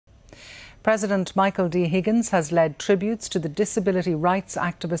President Michael D. Higgins has led tributes to the disability rights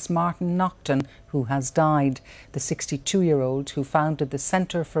activist Martin Naughton, who has died. The 62-year-old who founded the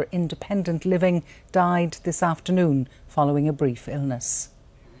Centre for Independent Living died this afternoon following a brief illness.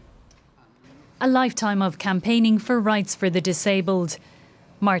 A lifetime of campaigning for rights for the disabled.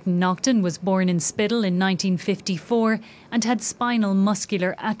 Martin Naughton was born in Spiddal in 1954 and had spinal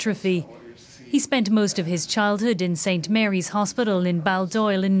muscular atrophy. He spent most of his childhood in St Mary's Hospital in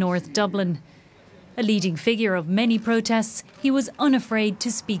Baldoyle in North Dublin. A leading figure of many protests, he was unafraid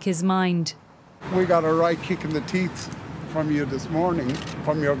to speak his mind. We got a right kick in the teeth from you this morning,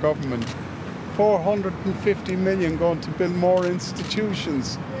 from your government. 450 million going to build more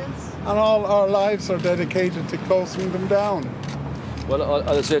institutions. And all our lives are dedicated to closing them down. Well, all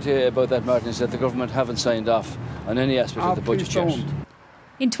I'll say to you about that, Martin, is that the government haven't signed off on any aspect of the budget yet.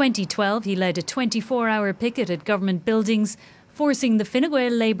 In 2012, he led a 24-hour picket at government buildings, forcing the Fine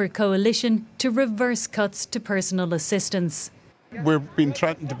Gael Labour coalition to reverse cuts to personal assistance. We're being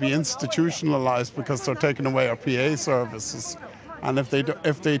threatened to be institutionalised because they're taking away our PA services. And if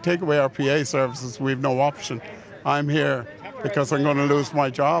they take away our PA services, we've no option. I'm here because I'm going to lose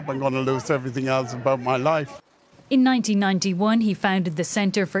my job. I'm going to lose everything else about my life. In 1991, he founded the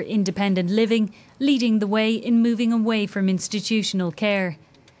Centre for Independent Living, leading the way in moving away from institutional care.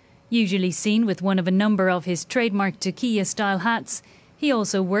 Usually seen with one of a number of his trademark Tukia-style hats, he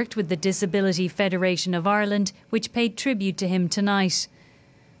also worked with the Disability Federation of Ireland, which paid tribute to him tonight.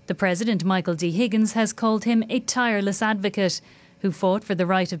 The President, Michael D. Higgins, has called him a tireless advocate who fought for the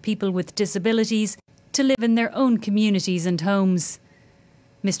right of people with disabilities to live in their own communities and homes.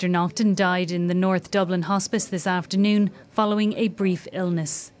 Mr. Naughton died in the North Dublin hospice this afternoon following a brief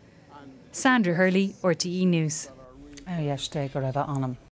illness. Sandra Hurley, RTE News.